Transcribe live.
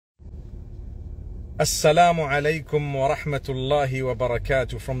Assalamu alaikum wa rahmatullahi wa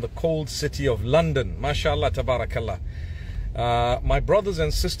barakatuh from the cold city of London. MashaAllah, tabarakallah. My brothers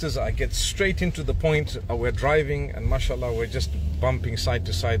and sisters, I get straight into the point. We're driving and mashallah, we're just bumping side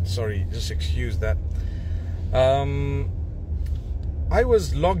to side. Sorry, just excuse that. I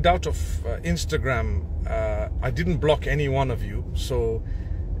was logged out of Instagram. I didn't block any one of you. So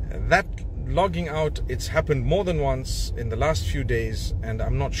that logging out, it's happened more than once in the last few days and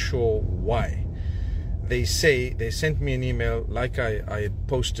I'm not sure why. They sent me an email like I had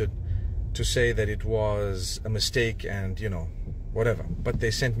posted to say that it was a mistake and whatever, but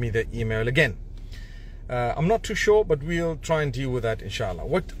they sent me the email again. I'm not too sure, but we'll try and deal with that inshallah.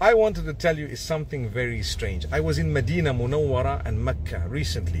 What I wanted to tell you is something very strange. I was in Medina Munawwara and Mecca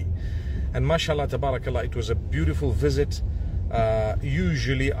recently, and mashallah tabarakallah, it was a beautiful visit.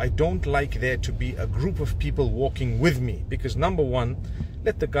 Usually I don't like there to be a group of people walking with me, because number one,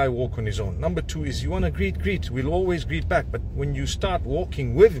 let the guy walk on his own. Number two is, you want to greet, we'll always greet back. But when you start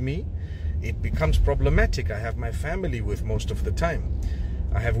walking with me, it becomes problematic. I have my family with most of the time.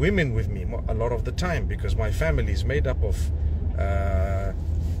 I have women with me a lot of the time, because my family is made up of, I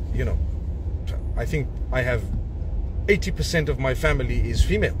think I have 80% of my family is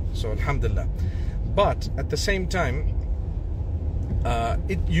female. So alhamdulillah. But at the same time,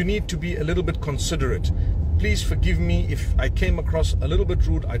 you need to be a little bit considerate. Please forgive me if I came across a little bit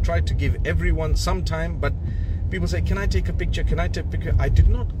rude. I tried to give everyone some time, but people say, can I take a picture? Can I take a picture? I did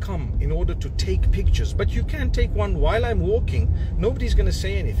not come in order to take pictures, but you can take one while I'm walking. Nobody's going to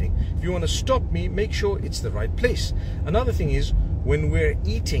say anything. If you want to stop me, make sure it's the right place. Another thing is, when we're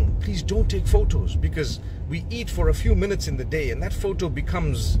eating, please don't take photos, because we eat for a few minutes in the day and that photo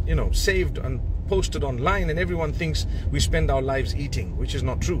becomes, saved and posted online, and everyone thinks we spend our lives eating, which is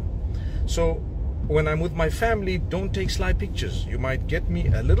not true. So when I'm with my family, don't take sly pictures. You might get me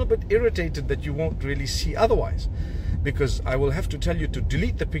a little bit irritated that you won't really see otherwise, because I will have to tell you to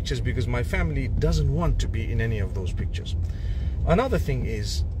delete the pictures, because my family doesn't want to be in any of those pictures. Another thing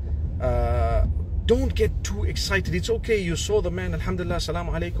is, don't get too excited. It's okay, you saw the man, alhamdulillah,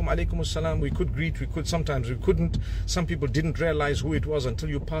 salamu alaikum, alaikum assalam. We could greet, sometimes we couldn't. Some people didn't realize who it was until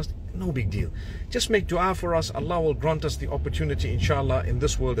you passed. No big deal. Just make dua for us. Allah will grant us the opportunity, inshallah, in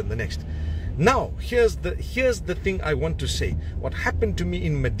this world and the next. Now, here's the thing I want to say. What happened to me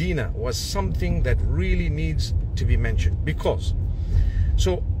in Medina was something that really needs to be mentioned, because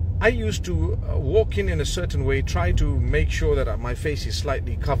I used to walk in a certain way, try to make sure that my face is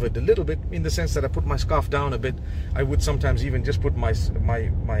slightly covered a little bit, in the sense that I put my scarf down a bit. I would sometimes even just put my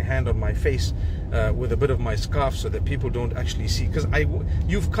hand on my face with a bit of my scarf, so that people don't actually see. Because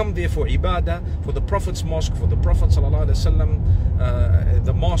you've come there for ibadah, for the Prophet's mosque, for the Prophet sallallahu alaihi wasallam,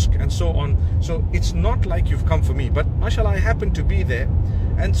 the mosque and so on. So it's not like you've come for me. But mashallah, I happen to be there.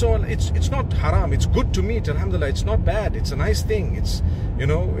 And so it's not haram. It's good to meet, alhamdulillah. It's not bad. It's a nice thing. It's,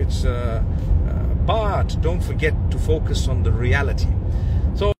 but don't forget to focus on the reality.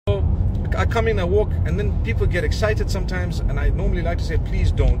 So I come in, I walk, and then people get excited sometimes, and I normally like to say,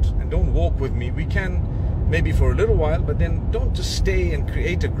 please don't walk with me. We can maybe for a little while, but then don't just stay and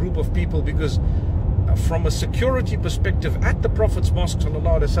create a group of people, because from a security perspective at the Prophet's mosque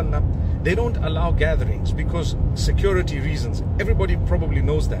sallallahu alaihi wasallam, they don't allow gatherings because security reasons. Everybody probably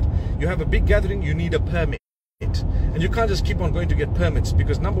knows that. You have a big gathering, you need a permit, and you can't just keep on going to get permits,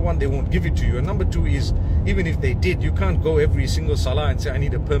 because number one, they won't give it to you, and number two is, even if they did, you can't go every single salah and say I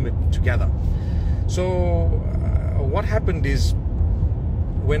need a permit to gather. So what happened is,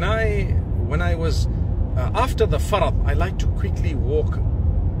 when I was after the farad, I like to quickly walk.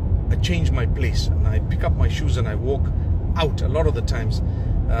 I change my place and I pick up my shoes and I walk out a lot of the times.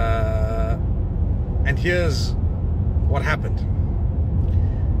 And here's what happened.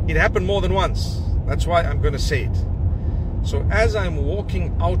 It happened more than once. That's why I'm going to say it. So as I'm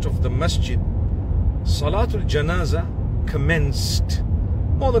walking out of the masjid, Salatul Janaza commenced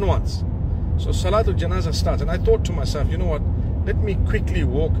more than once. So Salatul Janaza starts, and I thought to myself, you know what? Let me quickly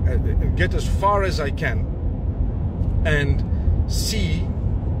walk and get as far as I can and see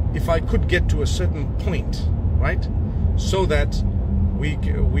if I could get to a certain point, right? So that we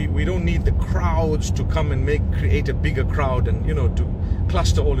don't need the crowds to come and create a bigger crowd and to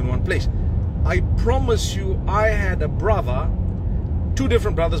cluster all in one place. I promise you, I had a brother, two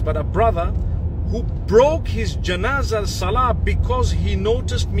different brothers, but a brother who broke his janazah salah because he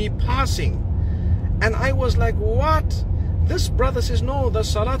noticed me passing. And I was like, what? This brother says, no, the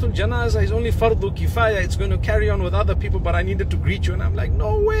Salatul Janazah is only fardu kifaya. It's going to carry on with other people, but I needed to greet you. And I'm like,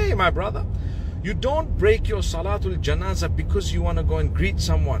 no way, my brother. You don't break your Salatul Janazah because you want to go and greet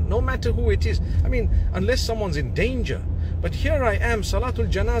someone, no matter who it is. I mean, unless someone's in danger. But here I am, Salatul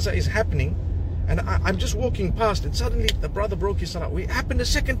Janazah is happening, And I'm just walking past, and suddenly the brother broke his salah. It happened a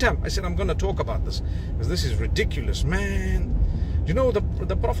second time. I said, I'm going to talk about this, because this is ridiculous, man. You know, the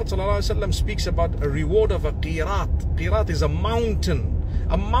Prophet ﷺ speaks about a reward of a qirat. Qirat is a mountain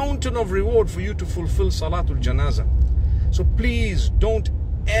of reward for you to fulfill Salatul Janazah. So please don't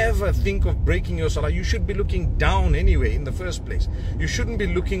ever think of breaking your salah. You should be looking down anyway in the first place. You shouldn't be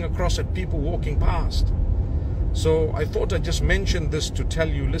looking across at people walking past. So I thought I'd just mention this to tell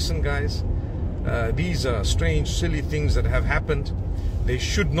you, listen guys, these are strange, silly things that have happened. They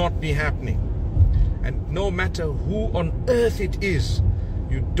should not be happening. And no matter who on earth it is,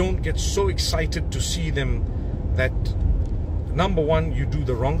 you don't get so excited to see them that, number one, you do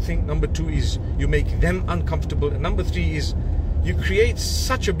the wrong thing. Number two is you make them uncomfortable. And number three is you create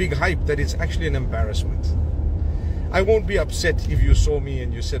such a big hype that it's actually an embarrassment. I won't be upset if you saw me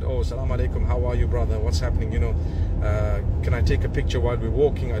and you said, oh, Assalamu alaikum, how are you, brother? What's happening? You know, can I take a picture while we're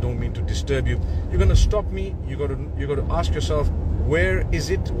walking? I don't mean to disturb you. You're going to stop me. You got to ask yourself, where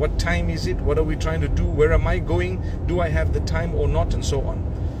is it? What time is it? What are we trying to do? Where am I going? Do I have the time or not? And so on.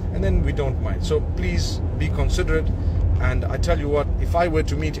 And then we don't mind. So please be considerate. And I tell you what, if I were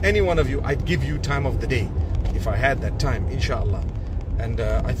to meet any one of you, I'd give you time of the day. If I had that time, inshallah. And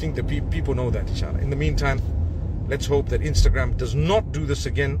I think the people know that, inshallah. In the meantime, let's hope that Instagram does not do this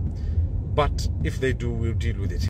again. But if they do, we'll deal with it.